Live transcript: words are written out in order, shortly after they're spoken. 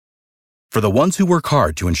For the ones who work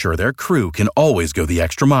hard to ensure their crew can always go the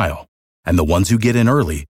extra mile, and the ones who get in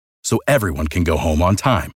early so everyone can go home on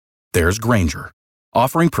time, there's Grainger,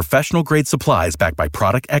 offering professional-grade supplies backed by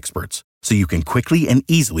product experts so you can quickly and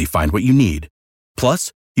easily find what you need.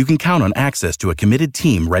 Plus, you can count on access to a committed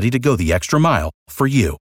team ready to go the extra mile for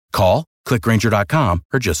you. Call, click Grainger.com,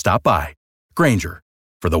 or just stop by. Grainger,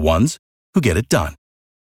 for the ones who get it done.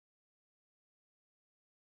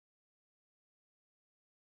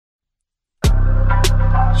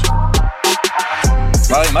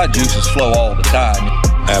 I think my juices flow all the time.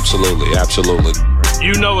 Absolutely, absolutely.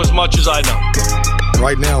 You know as much as I know.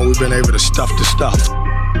 Right now, we've been able to stuff the stuff.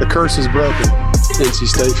 The curse is broken. NC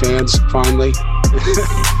State fans, finally.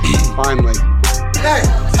 Finally. Hey,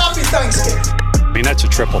 happy Thanksgiving. I mean, that's a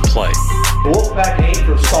triple play. Wolfpack ain't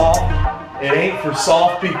for soft. It ain't for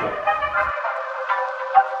soft people.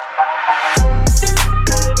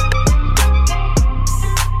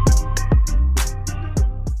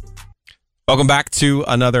 Welcome back to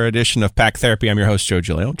another edition of Pack Therapy. I'm your host, Joe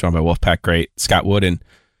Giglio, joined by Wolfpack great Scott Wood. And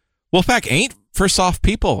Wolfpack ain't for soft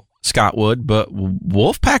people, Scott Wood, but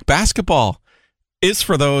Wolfpack basketball is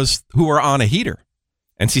for those who are on a heater.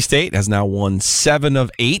 NC State has now won 7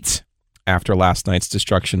 of 8 after last night's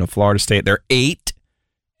destruction of Florida State. They're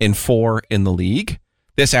 8-4 in the league.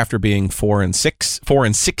 This after being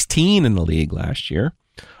 4-16 in the league last year.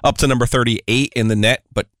 Up to number 38 in the net,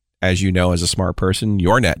 but as you know, as a smart person,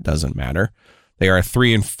 your net doesn't matter. They are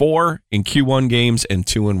 3-4 in Q1 games and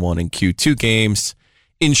 2-1 in Q2 games.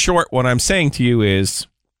 In short, what I'm saying to you is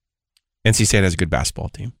NC State has a good basketball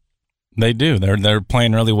team. They do. They're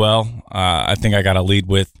playing really well. I think I got to lead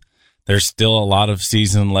with there's still a lot of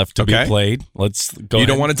season left to be played. Let's go. You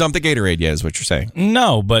don't want to dump the Gatorade yet, is what you're saying?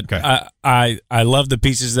 No, but I love the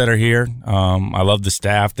pieces that are here. I love the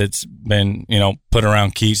staff that's been put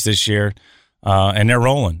around Keats this year. And they're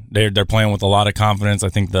rolling. They're playing with a lot of confidence. I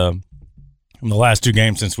think the last 2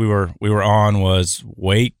 games since we were on was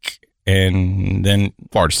Wake and then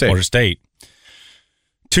Florida State.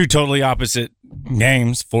 2 totally opposite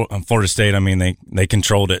games. Florida State, I mean, they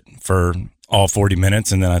controlled it for all 40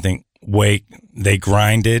 minutes, and then I think Wake, they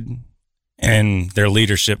grinded, and their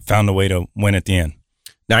leadership found a way to win at the end.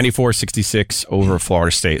 94-66 over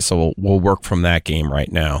Florida State, so we'll work from that game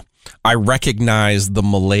right now. I recognize the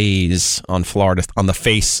malaise on the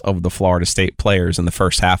face of the Florida State players in the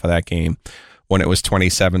first half of that game when it was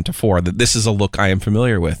 27-4. That this is a look I am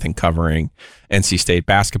familiar with in covering NC State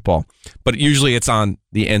basketball. But usually it's on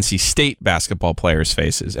the NC State basketball players'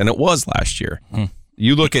 faces, and it was last year.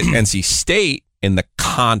 You look at NC State in the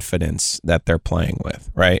confidence that they're playing with,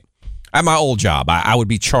 right? At my old job, I would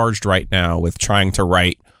be charged right now with trying to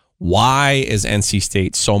write, why is NC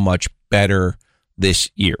State so much better this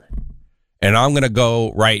year? And I'm going to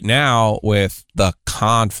go right now with the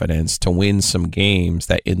confidence to win some games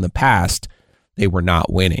that in the past they were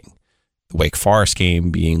not winning. The Wake Forest game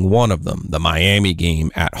being one of them. The Miami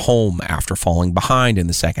game at home after falling behind in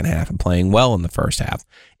the second half and playing well in the first half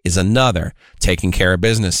is another. Taking care of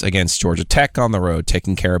business against Georgia Tech on the road.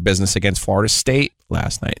 Taking care of business against Florida State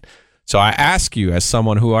last night. So I ask you, as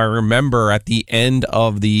someone who I remember at the end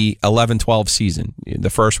of the 11-12 season, the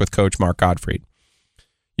first with Coach Mark Gottfried,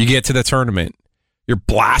 you get to the tournament, you're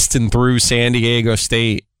blasting through San Diego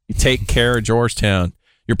State, you take care of Georgetown,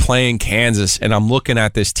 you're playing Kansas, and I'm looking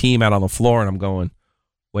at this team out on the floor, and I'm going,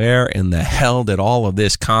 where in the hell did all of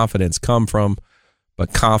this confidence come from?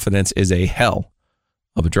 But confidence is a hell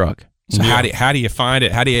of a drug. So how do you find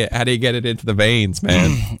it? How do you get it into the veins,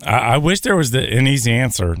 man? I wish there was an easy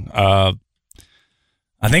answer. I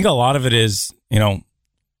think a lot of it is,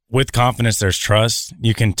 with confidence, there's trust.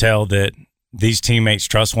 You can tell that these teammates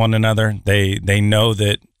trust one another. They know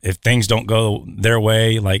that if things don't go their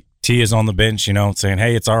way, like T is on the bench, saying,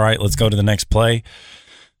 hey, it's all right, let's go to the next play.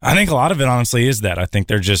 I think a lot of it, honestly, is that. I think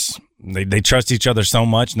they're just they trust each other so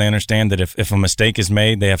much, and they understand that if a mistake is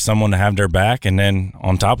made, they have someone to have their back, and then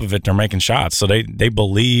on top of it, they're making shots. So they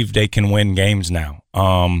believe they can win games now.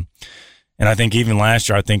 And I think even last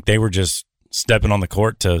year, I think they were just stepping on the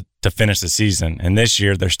court to finish the season. And this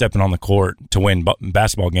year, they're stepping on the court to win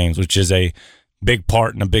basketball games, which is a big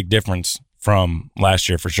part and a big difference from last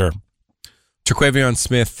year for sure. Terquavion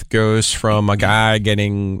Smith goes from a guy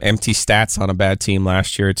getting empty stats on a bad team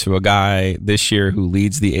last year to a guy this year who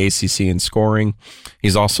leads the ACC in scoring.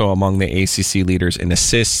 He's also among the ACC leaders in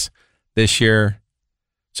assists this year.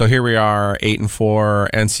 So here we are,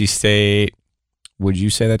 8-4, NC State. Would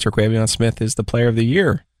you say that Terquavion Smith is the player of the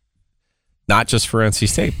year? Not just for NC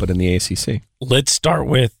State, but in the ACC. Let's start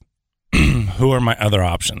with who are my other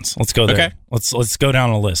options. Let's go there. Okay. Let's go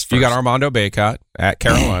down a list first. You got Armando Bacot at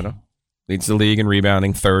Carolina. leads the league in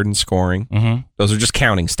rebounding, third in scoring. Mm-hmm. Those are just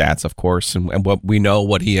counting stats, of course, and what we know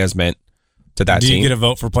what he has meant to that team. Do you get a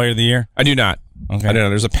vote for player of the year? I do not. Okay. I don't know.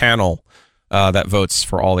 There's a panel that votes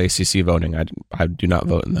for all ACC voting. I do not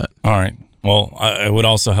vote in that. All right. Well, it would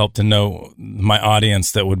also help to know my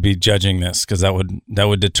audience that would be judging this, because that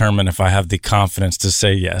would determine if I have the confidence to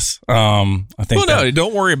say yes. I think. Well, no,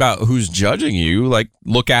 don't worry about who's judging you. Like,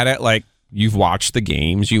 look at it like you've watched the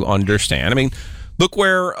games, you understand. I mean, look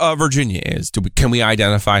where Virginia is. Can we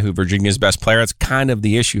identify who Virginia's best player? That's kind of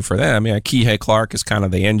the issue for them. Yeah, Kihei Clark is kind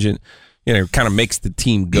of the engine. Kind of makes the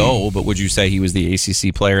team go, but would you say he was the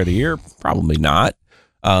ACC player of the year? Probably not.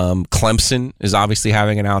 Clemson is obviously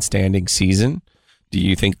having an outstanding season. Do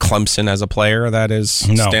you think Clemson as a player that is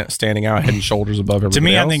standing out head and shoulders above everybody To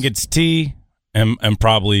me, else? I think it's T and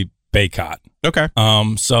probably Baycott. Okay.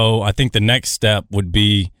 So I think the next step would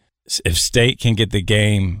be if State can get the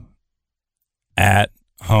game at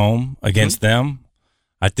home against them,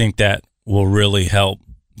 I think that will really help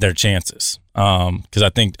their chances. Because I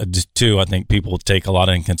think people take a lot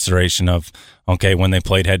in consideration of, okay, when they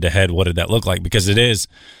played head to head, what did that look like? Because it is,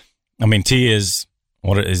 I mean, T is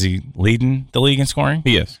he leading the league in scoring?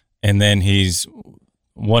 He is, and then he's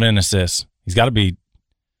what in assists? He's got to be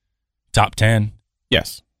top 10.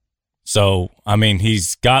 Yes. So I mean,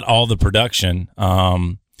 he's got all the production.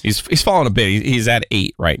 He's fallen a bit. He's at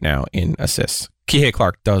 8 right now in assists. Kihei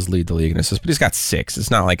Clark does lead the league in assists, but he's got 6.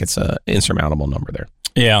 It's not like it's an insurmountable number there.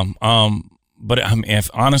 Yeah. But I mean, if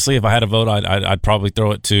I had a vote, I'd probably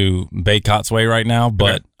throw it to Baycott's way right now.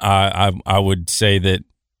 But okay. I would say that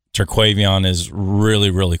Terquavion is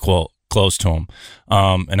really, really close to him,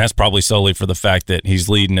 and that's probably solely for the fact that he's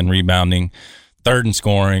leading and rebounding, third in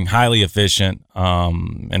scoring, highly efficient,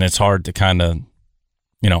 and it's hard to kind of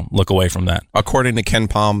look away from that. According to Ken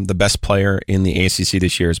Palm, the best player in the ACC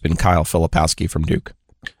this year has been Kyle Filipowski from Duke.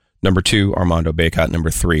 Number 2, Armando Baycott.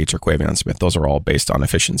 Number 3, Terquavion Smith. Those are all based on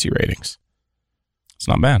efficiency ratings. It's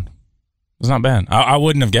not bad. It's not bad. I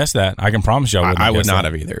wouldn't have guessed that. I can promise you I wouldn't have I would guessed not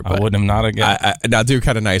that. have either. I wouldn't have not guessed. Now, Duke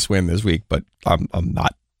had a nice win this week, but I'm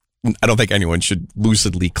not. I don't think anyone should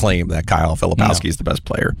lucidly claim that Kyle Filipowski is the best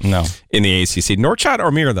player in the ACC. Norchad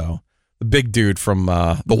Armir, though, the big dude from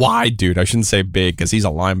the wide dude. I shouldn't say big because he's a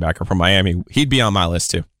linebacker from Miami. He'd be on my list,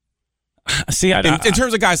 too. See, in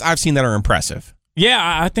terms of guys I've seen that are impressive. Yeah,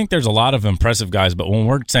 I think there's a lot of impressive guys, but when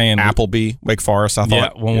we're saying Appleby, Wake Forest, I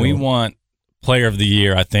thought. Yeah, when we want player of the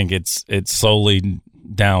year, I think it's solely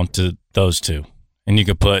down to those two, and you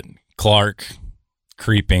could put Clark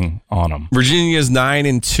creeping on them. Virginia's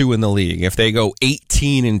 9-2 in the league. If they go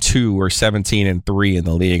 18-2 or 17-3 in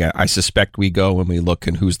the league, I suspect we go and we look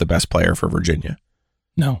at who's the best player for Virginia.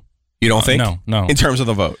 No, you don't think? No. In terms of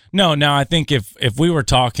the vote, no. I think if we were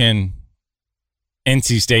talking,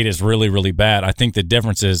 NC State is really, really bad. I think the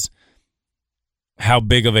difference is how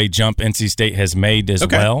big of a jump NC State has made as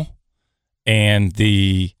well. And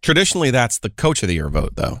traditionally that's the coach of the year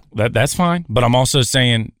vote, though. That's fine. But I'm also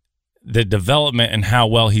saying the development and how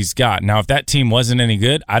well he's got. Now, if that team wasn't any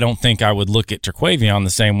good, I don't think I would look at Terquavion the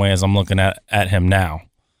same way as I'm looking at him now.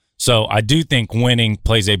 So I do think winning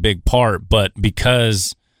plays a big part, but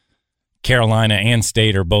because Carolina and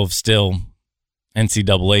State are both still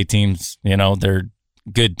NCAA teams, they're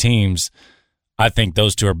good teams, I think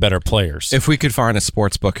those two are better players. If we could find a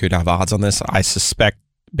sports book who'd have odds on this, I suspect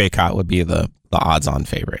Baycott would be the odds-on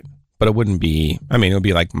favorite. But it wouldn't be, it would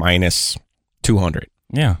be like minus 200.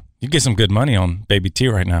 Yeah, you get some good money on Baby T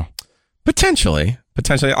right now. Potentially.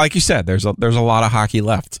 Like you said, there's a lot of hockey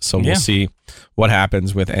left. So we'll see what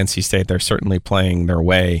happens with NC State. They're certainly playing their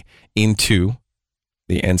way into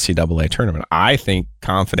the NCAA tournament. I think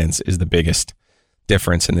confidence is the biggest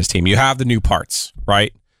difference in this team. You have the new parts,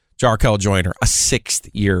 right? Jarkel Joyner, a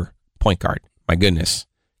 6th-year point guard. My goodness.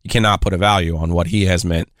 You cannot put a value on what he has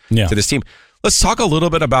meant to this team. Let's talk a little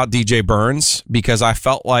bit about DJ Burns, because I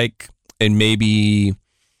felt like, and maybe,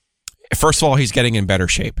 first of all, he's getting in better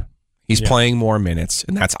shape. He's playing more minutes,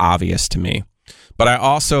 and that's obvious to me. But I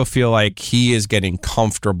also feel like he is getting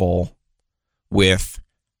comfortable with,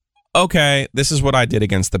 okay, this is what I did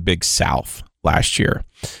against the Big South last year.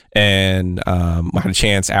 And I had a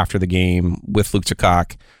chance after the game with Luke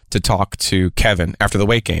Takach to talk to Kevin after the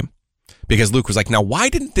Wake game. Because Luke was like, now, why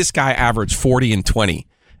didn't this guy average 40 and 20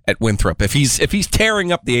 at Winthrop? If he's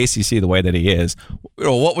tearing up the ACC the way that he is,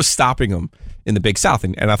 what was stopping him in the Big South?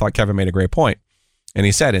 And I thought Kevin made a great point. And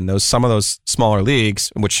he said in some of those smaller leagues,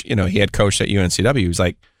 which he had coached at UNCW, he was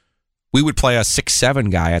like, we would play a 6'7"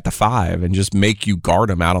 guy at the 5 and just make you guard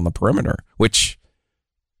him out on the perimeter, which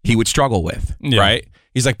he would struggle with, right?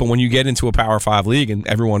 He's like, but when you get into a Power 5 league and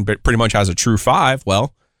everyone pretty much has a true 5,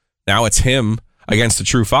 well, now it's him against the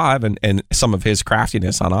true five, and some of his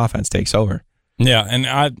craftiness on offense takes over. Yeah, and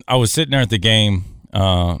I was sitting there at the game,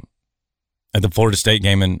 at the Florida State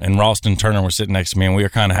game, and Ralston Turner was sitting next to me, and we were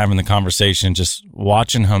kind of having the conversation, just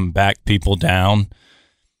watching him back people down.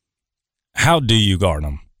 How do you guard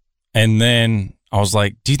him? And then I was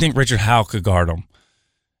like, do you think Richard Howell could guard him?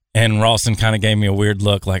 And Ralston kind of gave me a weird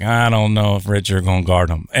look, like, I don't know if Richard going to guard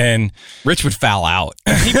him. And Rich would foul out.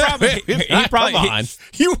 He probably come on.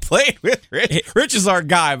 You played with Rich. Rich is our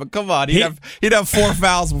guy, but come on. He'd have 4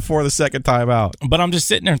 fouls before the second time out. But I'm just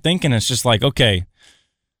sitting there thinking, it's just like, okay,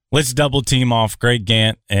 let's double team off Greg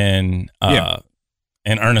Gant and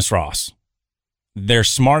Ernest Ross. They're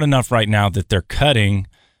smart enough right now that they're cutting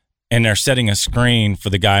and they're setting a screen for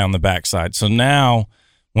the guy on the backside. So now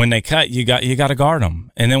when they cut, you got to guard him.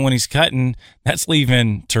 And then when he's cutting, that's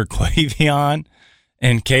leaving Terquavion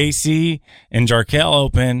and Casey and Jarkel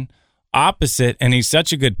open opposite, and he's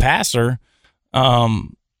such a good passer. I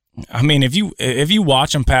mean, if you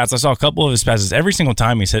watch him pass, I saw a couple of his passes. Every single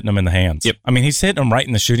time he's hitting them in the hands. Yep. I mean, he's hitting them right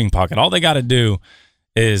in the shooting pocket. All they got to do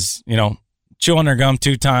is, chew on their gum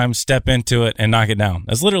 2 times, step into it, and knock it down.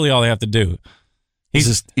 That's literally all they have to do.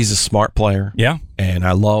 He's a smart player. Yeah. And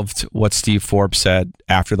I loved what Steve Forbes said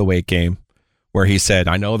after the Wake game, where he said,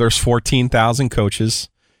 I know there's 14,000 coaches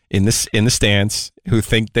in the stands who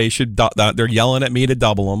think they should, they're yelling at me to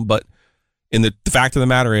double them, but the fact of the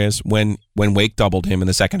matter is, when Wake doubled him in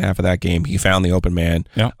the second half of that game, he found the open man.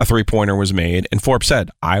 Yeah. A 3-pointer was made, and Forbes said,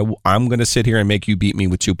 "I'm going to sit here and make you beat me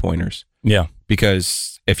with 2-pointers." Yeah,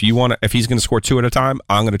 because if he's going to score 2 at a time,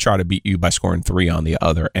 I'm going to try to beat you by scoring 3 on the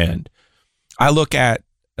other end. I look at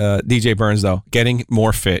DJ Burns though, getting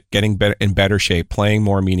more fit, getting in better shape, playing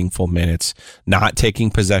more meaningful minutes, not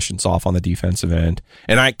taking possessions off on the defensive end,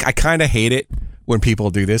 and I kind of hate it when people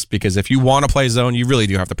do this, because if you want to play zone, you really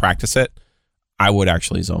do have to practice it. I would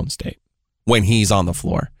actually zone State when he's on the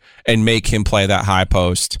floor and make him play that high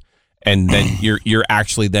post, and then you're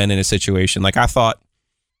actually then in a situation like I thought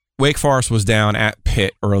Wake Forest was down at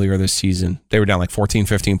Pitt earlier this season. They were down like 14,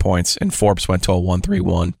 15 points, and Forbes went to a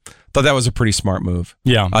 1-3-1. Thought that was a pretty smart move.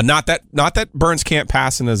 Yeah, not that Burns can't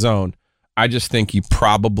pass in the zone. I just think you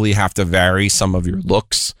probably have to vary some of your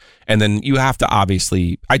looks, and then you have to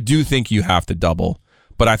obviously. I do think you have to double,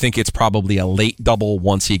 but I think it's probably a late double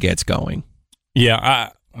once he gets going.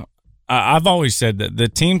 Yeah, I've always said that the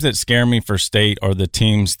teams that scare me for State are the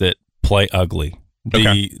teams that play ugly.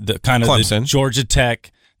 The kind of Clemson. The Georgia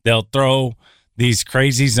Tech, they'll throw these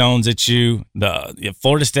crazy zones at you. The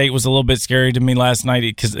Florida State was a little bit scary to me last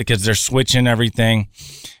night because they're switching everything.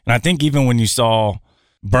 And I think even when you saw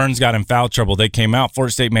Burns got in foul trouble, they came out.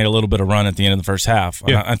 Florida State made a little bit of run at the end of the first half.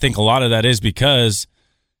 Yeah. I think a lot of that is because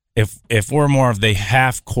if we're more of the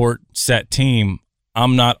half-court set team,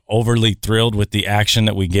 I'm not overly thrilled with the action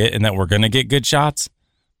that we get and that we're going to get good shots.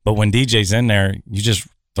 But when DJ's in there, you just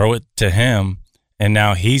throw it to him, and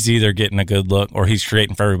now he's either getting a good look or he's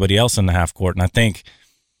creating for everybody else in the half court. And I think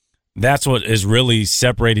that's what is really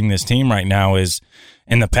separating this team right now is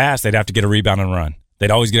in the past, they'd have to get a rebound and run.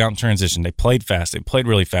 They'd always get out in transition. They played fast. They played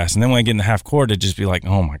really fast. And then when they get in the half court, it'd just be like,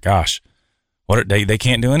 oh, my gosh, they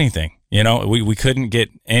can't do anything. We couldn't get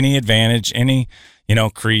any advantage, any –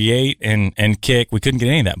 create and kick. We couldn't get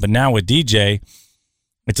any of that. But now with DJ,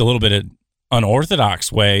 it's a little bit of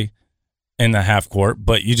unorthodox way in the half court,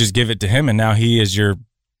 but you just give it to him, and now he is your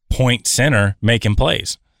point center making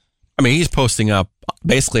plays. I mean, he's posting up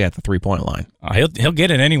basically at the 3-point line. He'll get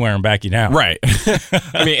it anywhere and back you down. Right.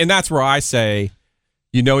 I mean, and that's where I say,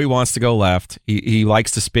 he wants to go left. He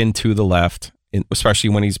likes to spin to the left, especially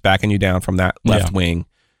when he's backing you down from that left wing.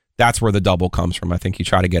 That's where the double comes from. I think you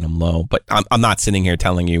try to get him low, but I'm not sitting here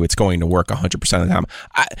telling you it's going to work 100% of the time.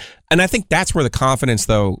 And I think that's where the confidence,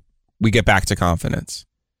 though, we get back to confidence.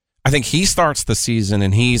 I think he starts the season,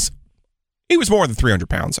 and he was more than 300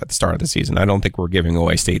 pounds at the start of the season. I don't think we're giving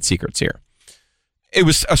away State secrets here. It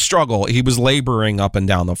was a struggle. He was laboring up and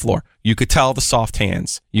down the floor. You could tell the soft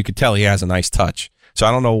hands. You could tell he has a nice touch. So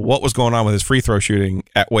I don't know what was going on with his free throw shooting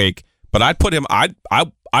at Wake, but I'd put him. I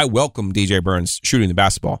welcome DJ Burns shooting the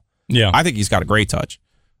basketball. Yeah, I think he's got a great touch.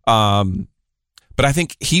 But I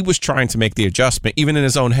think he was trying to make the adjustment, even in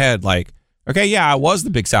his own head, like, okay, yeah, I was the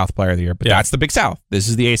Big South player of the year, but that's the Big South. This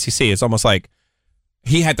is the ACC. It's almost like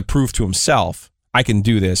he had to prove to himself, I can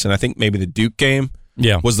do this. And I think maybe the Duke game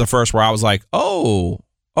was the first where I was like, oh,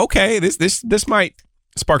 okay, this might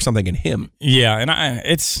spark something in him. Yeah,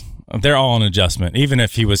 and they're all an adjustment. Even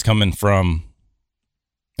if he was coming from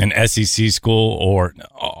an SEC school, or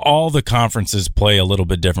all the conferences play a little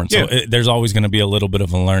bit different. So there's always going to be a little bit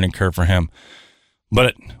of a learning curve for him.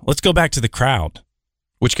 But let's go back to the crowd.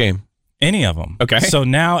 Which game? Any of them. Okay. So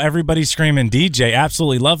now everybody's screaming DJ,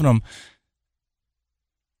 absolutely loving them.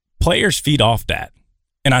 Players feed off that.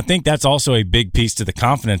 And I think that's also a big piece to the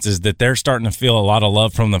confidence is that they're starting to feel a lot of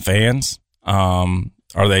love from the fans.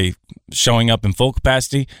 Are they showing up in full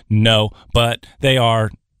capacity? No, but they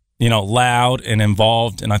are, loud and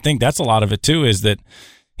involved. And I think that's a lot of it too, is that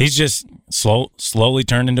he's just slowly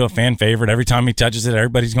turned into a fan favorite. Every time he touches it,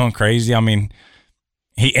 everybody's going crazy. I mean,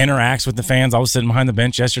 he interacts with the fans. I was sitting behind the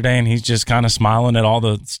bench yesterday, and he's just kind of smiling at all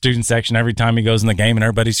the student section every time he goes in the game, and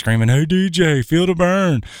everybody's screaming, "Hey, DJ, feel the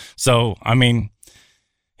burn." So, I mean,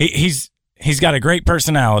 he's got a great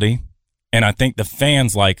personality, and I think the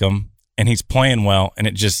fans like him, and he's playing well, and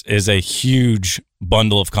it just is a huge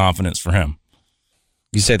bundle of confidence for him.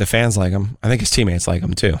 You say the fans like him. I think his teammates like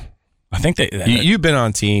him too. I think you've been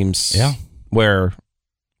on teams, where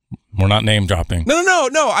we're not name dropping. No.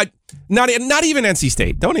 Not even NC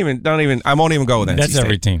State. Don't even. I won't even go with NC State. That's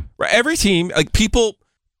every team. Every team, like people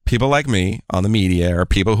like me on the media, or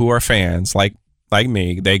people who are fans like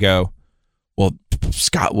me. They go, well,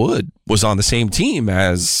 Scott Wood was on the same team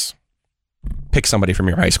as, pick somebody from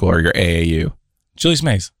your high school or your AAU. Julius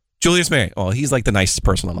May. Well, he's like the nicest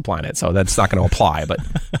person on the planet, so that's not going to apply. But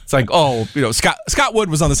it's like, Scott Wood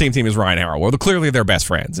was on the same team as Ryan Harrow. Well, clearly they're best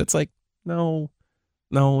friends. It's like, no,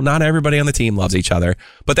 not everybody on the team loves each other,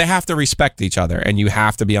 but they have to respect each other, and you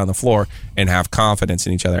have to be on the floor and have confidence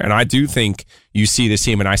in each other. And I do think you see this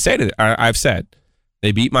team, and I've said,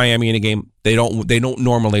 they beat Miami in a game. They don't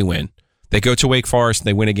normally win. They go to Wake Forest and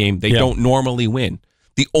they win a game. They don't normally win.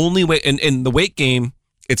 The only way in the Wake game,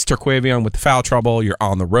 it's Terquavion with the foul trouble. You're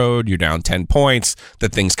on the road. You're down 10 points. The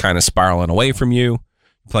thing's kind of spiraling away from you.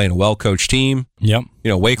 Playing a well-coached team. Yep.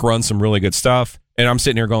 Wake runs some really good stuff. And I'm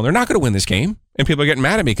sitting here going, they're not going to win this game. And people are getting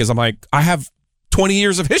mad at me because I'm like, I have 20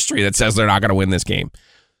 years of history that says they're not going to win this game.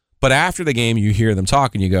 But after the game, you hear them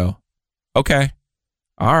talk and you go, okay,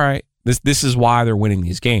 all right. This is why they're winning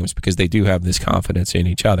these games, because they do have this confidence in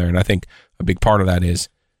each other. And I think a big part of that is,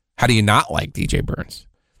 how do you not like DJ Burns?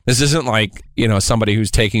 This isn't like, somebody who's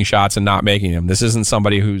taking shots and not making them. This isn't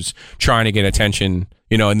somebody who's trying to get attention,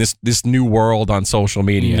 in this new world on social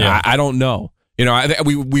media. Yeah. I don't know.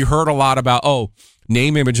 We heard a lot about,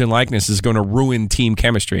 name, image, and likeness is going to ruin team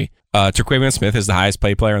chemistry. Terquavion Smith is the highest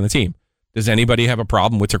paid player on the team. Does anybody have a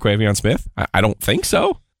problem with Terquavion Smith? I don't think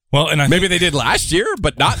so. Well, and maybe they did last year,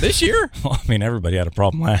 but not this year. Well, I mean, everybody had a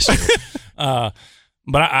problem last year.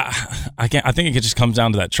 But I think it just comes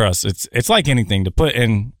down to that trust. It's like anything to put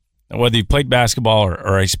in, whether you played basketball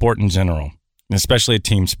or a sport in general, especially a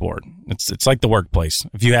team sport. It's like the workplace.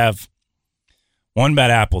 If you have one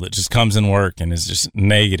bad apple that just comes in work and is just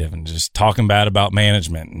negative and just talking bad about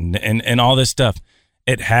management and all this stuff,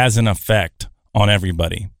 it has an effect on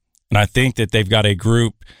everybody. And I think that they've got a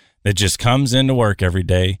group that just comes into work every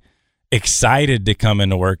day, excited to come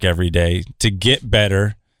into work every day to get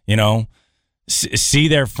better, see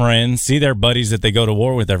their friends, see their buddies that they go to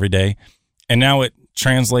war with every day. And now it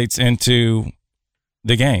translates into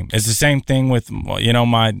the game. It's the same thing with,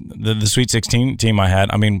 the Sweet 16 team I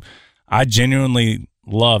had. I mean, I genuinely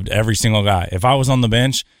loved every single guy. If I was on the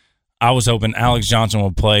bench, I was hoping Alex Johnson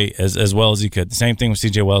would play as well as he could. The same thing with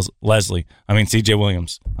CJ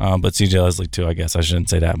Williams, but CJ Leslie too, I guess. I shouldn't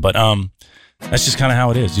say that. But that's just kind of how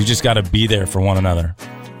it is. You just got to be there for one another.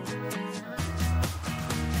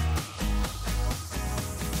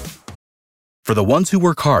 For the ones who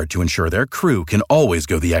work hard to ensure their crew can always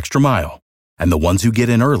go the extra mile, and the ones who get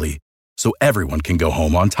in early so everyone can go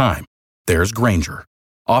home on time, there's Grainger,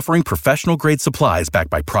 offering professional-grade supplies backed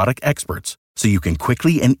by product experts so you can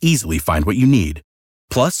quickly and easily find what you need.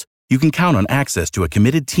 Plus, you can count on access to a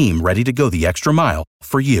committed team ready to go the extra mile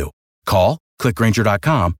for you. Call, click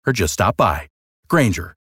Grainger.com, or just stop by.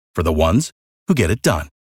 Grainger, for the ones who get it done.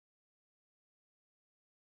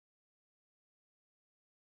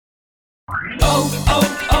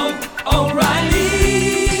 O'Reilly!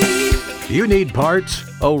 You need parts?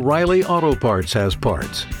 O'Reilly Auto Parts has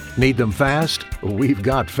parts. Need them fast? We've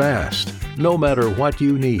got fast. No matter what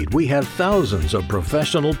you need, we have thousands of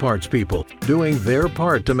professional parts people doing their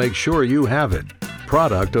part to make sure you have it.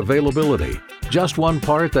 Product availability. Just one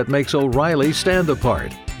part that makes O'Reilly stand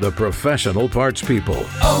apart. The professional parts people.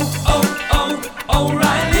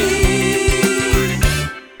 O'Reilly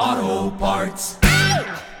Auto Parts.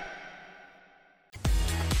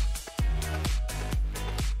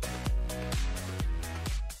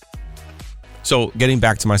 So getting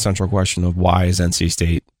back to my central question of why is NC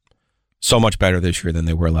State so much better this year than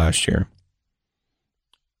they were last year?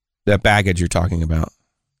 That baggage you're talking about.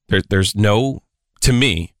 There's no, to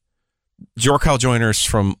me, Jorkel Joiners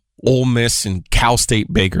from Ole Miss and Cal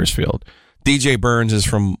State Bakersfield DJ Burns is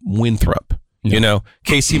from Winthrop. Yeah. You know,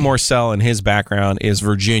 Casey Morsell and his background is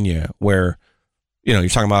Virginia, where, you know, you're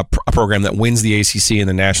talking about a program that wins the ACC and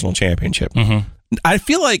the national championship. Mm-hmm. I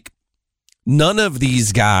feel like none of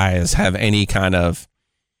these guys have any kind of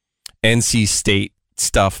NC State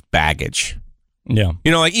stuff baggage. Yeah.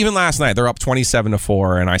 You know, like even last night, they're up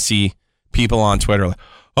 27-4, and I see people on Twitter like,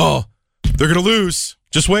 oh, they're going to lose.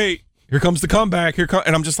 Just wait. Here comes the comeback.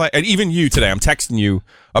 And I'm just like, and even you today, I'm texting you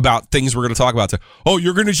about things we're going to talk about. Oh,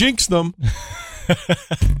 you're going to jinx them.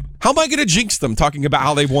 How am I going to jinx them talking about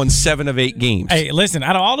how they've won 7 of 8 games? Hey, listen,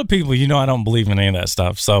 out of all the people, you know I don't believe in any of that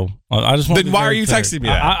stuff. So I just want Then why are you texting me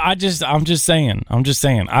that? I'm just saying. I'm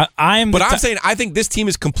saying I think this team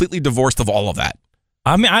is completely divorced of all of that.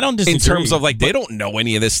 I mean, I don't disagree. In terms of, like, they don't know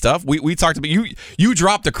any of this stuff. We talked about, you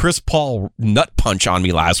dropped a Chris Paul nut punch on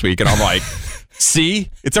me last week, and I'm like, see?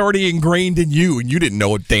 It's already ingrained in you, and you didn't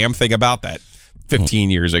know a damn thing about that 15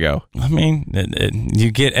 years ago. I mean, you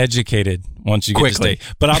get educated once you get quickly. To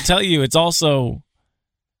stay. But I'll tell you,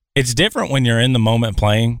 it's different when you're in the moment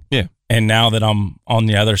playing. Yeah. And now that I'm on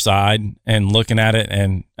the other side and looking at it,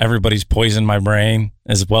 and everybody's poisoned my brain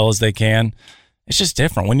as well as they can, it's just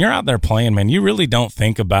different. When you're out there playing, man, you really don't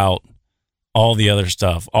think about all the other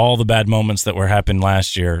stuff, all the bad moments that were happening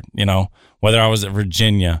last year, you know, whether I was at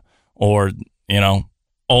Virginia or, you know,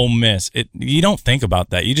 Ole Miss. You don't think about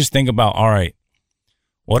that. You just think about, all right,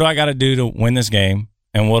 what do I got to do to win this game,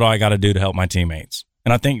 and what do I got to do to help my teammates?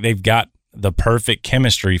 And I think they've got the perfect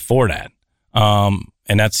chemistry for that.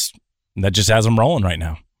 And that just has them rolling right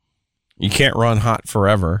now. You can't run hot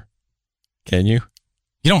forever, can you?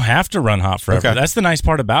 You don't have to run hot forever. Okay. That's the nice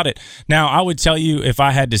part about it. Now, I would tell you, if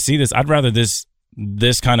I had to see this, I'd rather this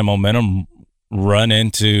kind of momentum run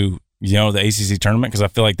into, you know, the ACC tournament, because I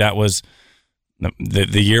feel like that was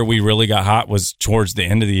the year we really got hot was towards the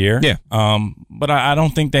end of the year. Yeah. But I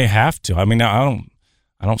don't think they have to. I mean, I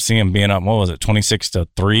don't see them being up. What was it,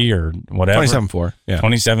 26-3 or whatever? 27-4. Yeah.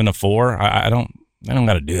 27-4. I don't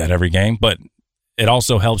got to do that every game. But it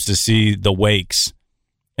also helps to see the Wakes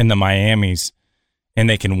and the Miamis, and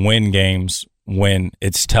they can win games when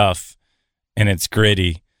it's tough and it's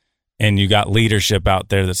gritty, and you got leadership out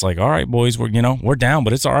there that's like, all right, boys, we're down,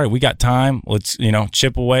 but it's all right. We got time. Let's,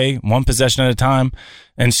 chip away one possession at a time.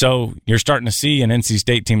 And so you're starting to see an NC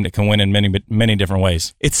State team that can win in many, many different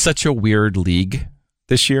ways. It's such a weird league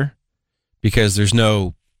this year because there's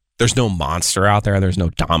no monster out there. There's no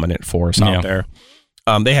dominant force out there.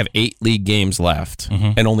 They have 8 league games left,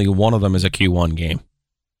 and only one of them is a Q1 game.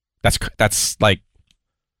 That's like,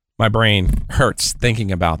 my brain hurts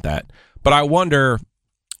thinking about that. But I wonder,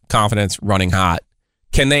 confidence running hot,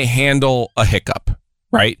 can they handle a hiccup,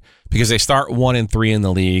 right? Because they start 1-3 in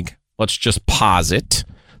the league. Let's just posit.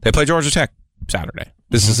 They play Georgia Tech Saturday.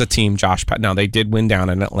 This is a team now they did win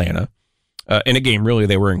down in Atlanta in a game really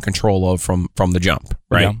they were in control of from the jump,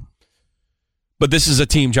 right? Yeah. But this is a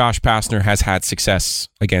team Josh Pastner has had success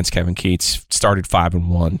against. Kevin Keatts started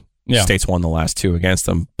 5-1. Yeah. State's won the last 2 against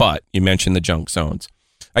them, but you mentioned the junk zones.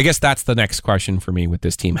 I guess that's the next question for me with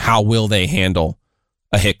this team. How will they handle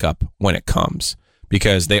a hiccup when it comes?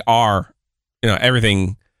 Because they are,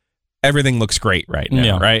 everything looks great right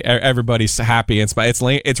now, right? Everybody's happy.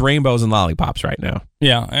 It's rainbows and lollipops right now.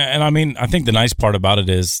 Yeah, and I mean, I think the nice part about it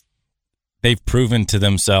is they've proven to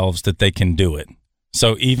themselves that they can do it.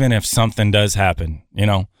 So even if something does happen,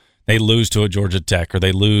 they lose to a Georgia Tech or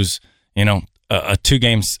they lose, a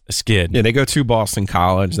 2-game skid. Yeah, they go to Boston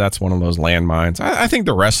College. That's one of those landmines. I think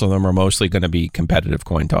the rest of them are mostly going to be competitive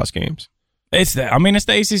coin toss games. It's the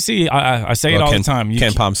ACC. I say it all the time.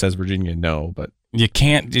 Ken Pom says Virginia, no, but you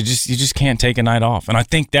can't. You just can't take a night off. And I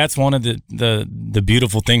think that's one of the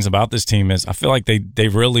beautiful things about this team is I feel like they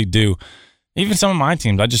really do. Even some of my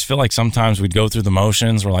teams, I just feel like sometimes we'd go through the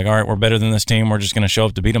motions. We're like, all right, we're better than this team. We're just going to show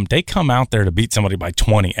up to beat them. They come out there to beat somebody by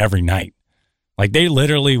 20 every night. Like, they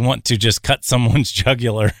literally want to just cut someone's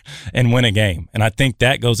jugular and win a game. And I think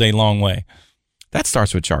that goes a long way. That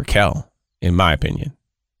starts with Jarkel, in my opinion.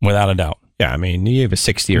 Without a doubt. Yeah, I mean, you have a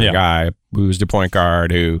 60-year guy who's the point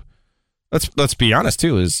guard who, let's be honest,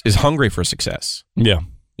 too, is hungry for success. Yeah.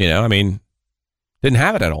 I mean, didn't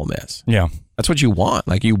have it at Ole Miss. Yeah. That's what you want.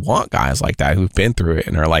 Like, you want guys like that who've been through it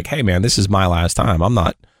and are like, hey, man, this is my last time. I'm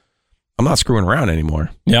not screwing around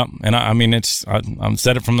anymore. Yeah, and I mean, I've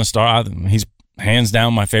said it from the start. He's hands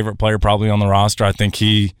down my favorite player probably on the roster. I think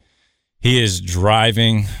he is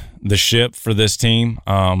driving the ship for this team.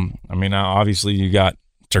 I mean, obviously you got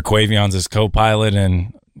Terquavion's as co-pilot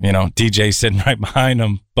and, DJ sitting right behind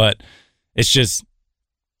him. But it's just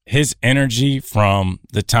his energy from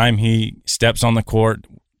the time he steps on the court,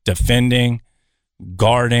 defending,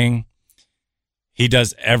 guarding. he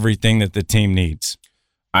does everything that the team needs.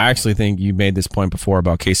 I actually think you made this point before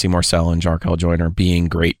about Casey Marcel and Jarkel Joyner being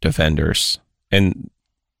great defenders. And,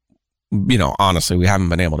 honestly, we haven't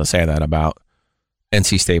been able to say that about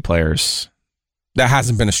NC State players. That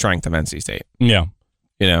hasn't been a strength of NC State. Yeah.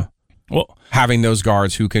 Well, having those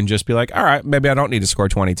guards who can just be like, all right, maybe I don't need to score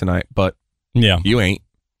 20 tonight, but you ain't.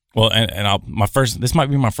 Well, this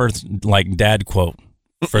might be my first dad quote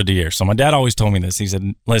for the year. So my dad always told me this. He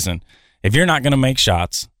said, listen, if you're not going to make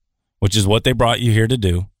shots, which is what they brought you here to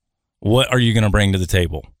do, what are you going to bring to the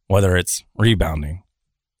table? Whether it's rebounding,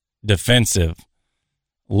 defensive,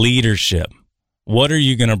 leadership, what are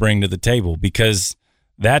you going to bring to the table? Because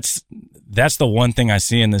that's the one thing I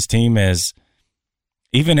see in this team is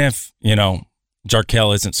even if,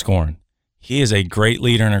 Jarkel isn't scoring, he is a great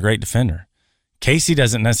leader and a great defender. Casey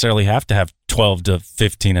doesn't necessarily have to have 12 to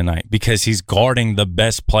 15 a night because he's guarding the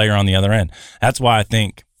best player on the other end. That's why I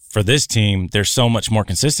think for this team, they're so much more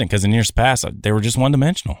consistent because in years past, they were just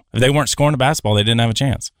one-dimensional. If they weren't scoring the basketball, they didn't have a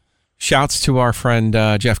chance. Shouts to our friend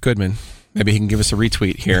Jeff Goodman. Maybe he can give us a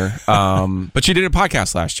retweet here. But you did a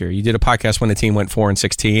podcast last year. You did a podcast when the team went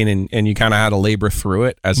 4-16, and you kind of had to labor through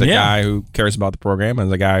it as a guy who cares about the program,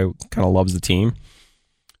 as a guy who kind of loves the team.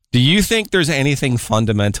 Do you think there's anything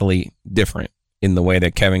fundamentally different in the way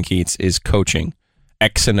that Kevin Keatts is coaching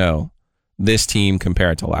X and O this team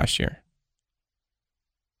compared to last year?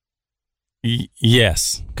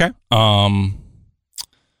 Yes. Okay. Well,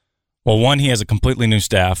 one, he has a completely new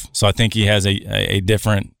staff, so I think he has a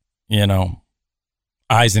different,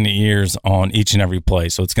 eyes and ears on each and every play.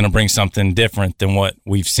 So it's going to bring something different than what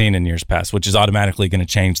we've seen in years past, which is automatically going to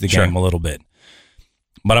change the game a little bit.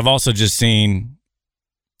 But I've also just seen,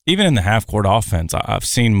 even in the half-court offense, I've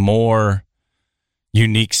seen more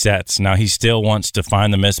unique sets. Now, he still wants to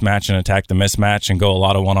find the mismatch and attack the mismatch and go a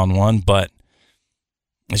lot of one-on-one, but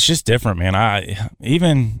it's just different, man. I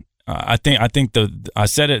think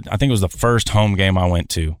it was the first home game I went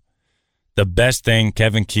to. The best thing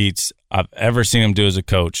Kevin Keatts I've ever seen him do as a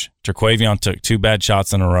coach, Terquavion took 2 bad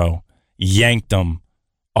shots in a row, yanked them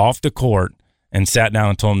off the court, and sat down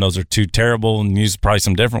and told him those are 2 terrible, and used probably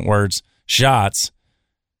some different words, shots.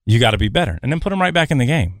 You got to be better. And then put them right back in the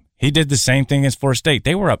game. He did the same thing as Florida State.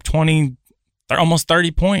 They were up 20, almost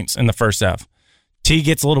 30 points in the first half. T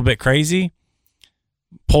gets a little bit crazy,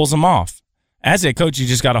 pulls them off. As a coach, you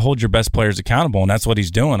just got to hold your best players accountable, and that's what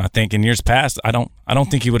he's doing. I think in years past, I don't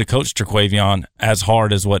think he would have coached Terquavion as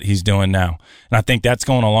hard as what he's doing now. And I think that's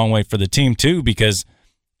going a long way for the team too, because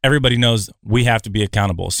everybody knows we have to be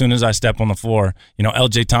accountable. As soon as I step on the floor,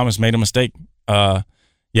 LJ Thomas made a mistake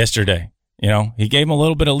yesterday. He gave him a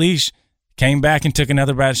little bit of leash, came back and took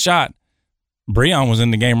another bad shot. Breon was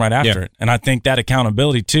in the game right after it. And I think that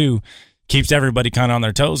accountability too keeps everybody kind of on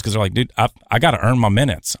their toes because they're like, dude, I got to earn my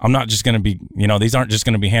minutes. I'm not just going to be, these aren't just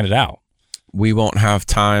going to be handed out. We won't have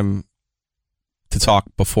time to talk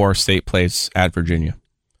before State plays at Virginia.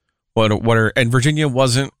 And Virginia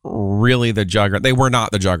wasn't really the juggernaut. They were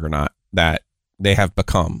not the juggernaut that they have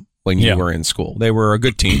become when you were in school. They were a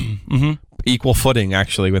good team, equal footing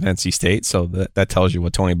actually with NC State. So that tells you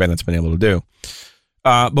what Tony Bennett's been able to do.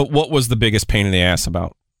 But what was the biggest pain in the ass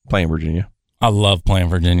about playing Virginia? I love playing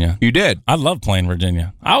Virginia. You did? I love playing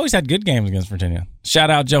Virginia. I always had good games against Virginia.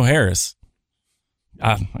 Shout out Joe Harris.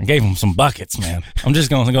 I gave him some buckets, man. I'm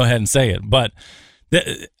just going to go ahead and say it. But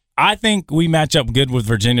I think we match up good with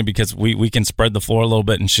Virginia because we can spread the floor a little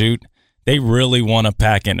bit and shoot. They really want to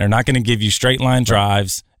pack in. They're not going to give you straight line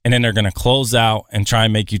drives, and then they're going to close out and try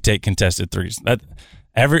and make you take contested threes.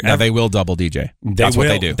 They will double DJ. That's what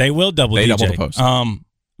they do. They will double DJ. They double the post.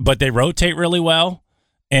 But they rotate really well.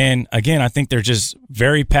 And again, I think they're just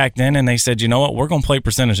very packed in, and they said, you know what, we're going to play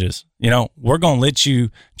percentages. We're going to let you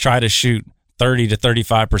try to shoot 30 to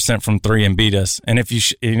 35% from 3 and beat us. And if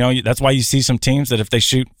that's why you see some teams that if they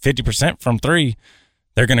shoot 50% from 3,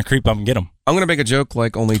 they're going to creep up and get them. I'm going to make a joke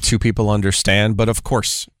like only 2 people understand, but of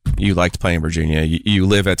course you liked playing Virginia. You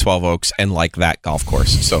live at 12 Oaks and like that golf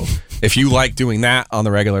course. So if you like doing that on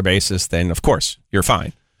the regular basis, then of course you're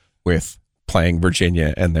fine with playing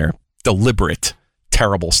Virginia and their deliberate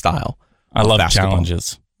terrible style. I love basketball.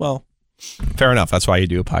 Challenges. Well, fair enough. That's why you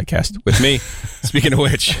do a podcast with me. Speaking of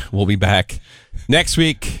which, we'll be back next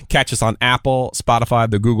week. Catch us on Apple, Spotify,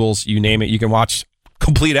 the Googles, you name it. You can watch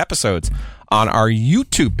complete episodes on our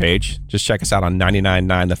YouTube page. Just check us out on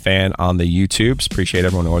 99.9 The Fan on the YouTubes. Appreciate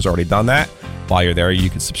everyone who has already done that. While you're there, you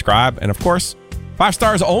can subscribe. And of course, 5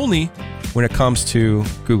 stars only when it comes to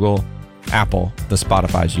Google, Apple, the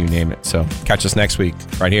Spotify's, you name it. So catch us next week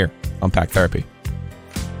right here on Pack Therapy.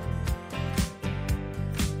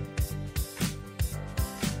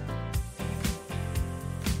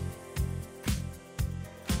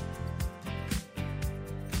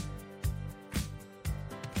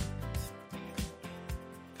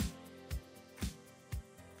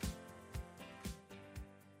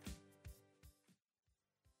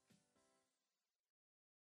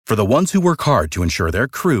 For the ones who work hard to ensure their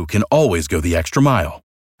crew can always go the extra mile,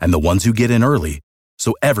 and the ones who get in early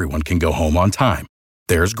so everyone can go home on time,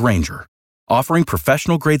 there's Grainger, offering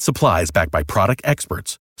professional-grade supplies backed by product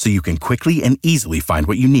experts so you can quickly and easily find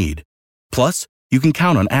what you need. Plus, you can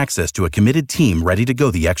count on access to a committed team ready to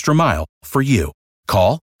go the extra mile for you.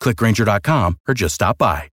 Call, click Grainger.com, or just stop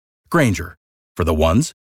by. Grainger, for the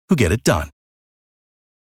ones who get it done.